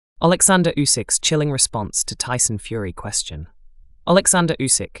Oleksandr Usyk's chilling response to Tyson Fury question. Oleksandr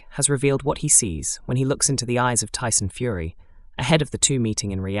Usyk has revealed what he sees when he looks into the eyes of Tyson Fury ahead of the two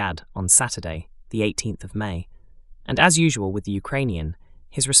meeting in Riyadh on Saturday, the 18th of May. And as usual with the Ukrainian,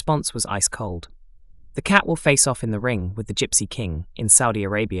 his response was ice cold. The cat will face off in the ring with the Gypsy King in Saudi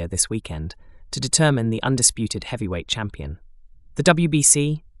Arabia this weekend to determine the undisputed heavyweight champion. The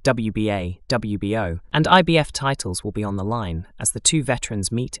WBC, WBA, WBO, and IBF titles will be on the line as the two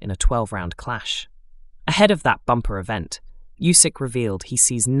veterans meet in a 12-round clash. Ahead of that bumper event, Usyk revealed he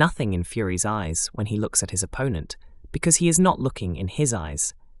sees nothing in Fury's eyes when he looks at his opponent because he is not looking in his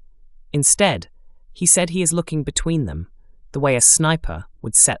eyes. Instead, he said he is looking between them, the way a sniper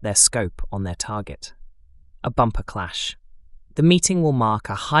would set their scope on their target. A bumper clash. The meeting will mark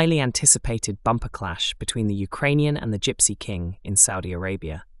a highly anticipated bumper clash between the Ukrainian and the Gypsy King in Saudi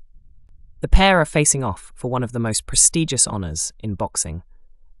Arabia. The pair are facing off for one of the most prestigious honors in boxing,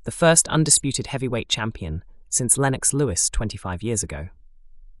 the first undisputed heavyweight champion since Lennox Lewis 25 years ago.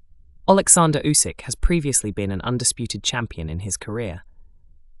 Oleksandr Usyk has previously been an undisputed champion in his career.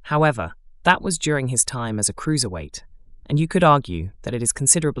 However, that was during his time as a cruiserweight, and you could argue that it is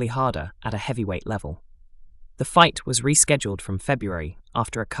considerably harder at a heavyweight level. The fight was rescheduled from February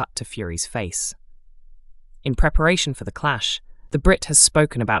after a cut to Fury's face. In preparation for the clash, the Brit has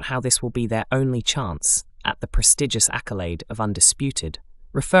spoken about how this will be their only chance at the prestigious accolade of undisputed,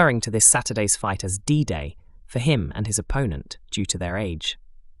 referring to this Saturday's fight as D-Day for him and his opponent due to their age.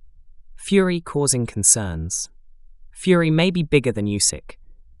 Fury causing concerns. Fury may be bigger than Usyk,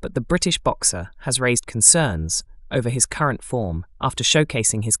 but the British boxer has raised concerns over his current form after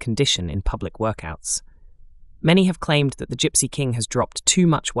showcasing his condition in public workouts. Many have claimed that the Gypsy King has dropped too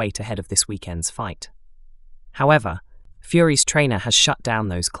much weight ahead of this weekend's fight. However, Fury's trainer has shut down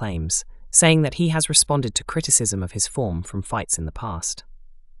those claims, saying that he has responded to criticism of his form from fights in the past.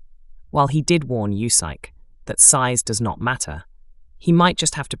 While he did warn Usyk that size does not matter, he might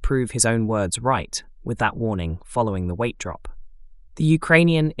just have to prove his own words right with that warning following the weight drop. The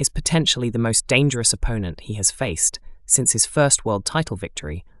Ukrainian is potentially the most dangerous opponent he has faced since his first world title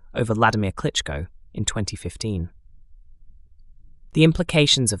victory over Vladimir Klitschko in 2015. The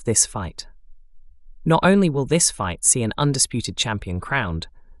implications of this fight. Not only will this fight see an undisputed champion crowned,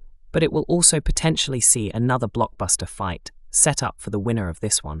 but it will also potentially see another blockbuster fight set up for the winner of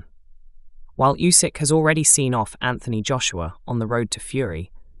this one. While Usyk has already seen off Anthony Joshua on the road to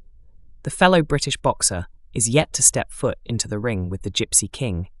Fury, the fellow British boxer is yet to step foot into the ring with the Gypsy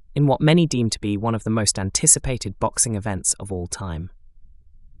King in what many deem to be one of the most anticipated boxing events of all time.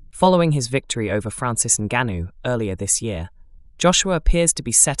 Following his victory over Francis Ngannou earlier this year, Joshua appears to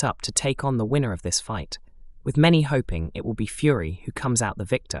be set up to take on the winner of this fight, with many hoping it will be Fury who comes out the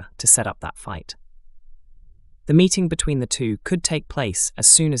victor to set up that fight. The meeting between the two could take place as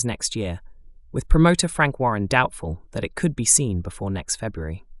soon as next year, with promoter Frank Warren doubtful that it could be seen before next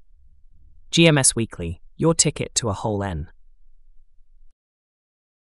February. GMS Weekly, your ticket to a whole N.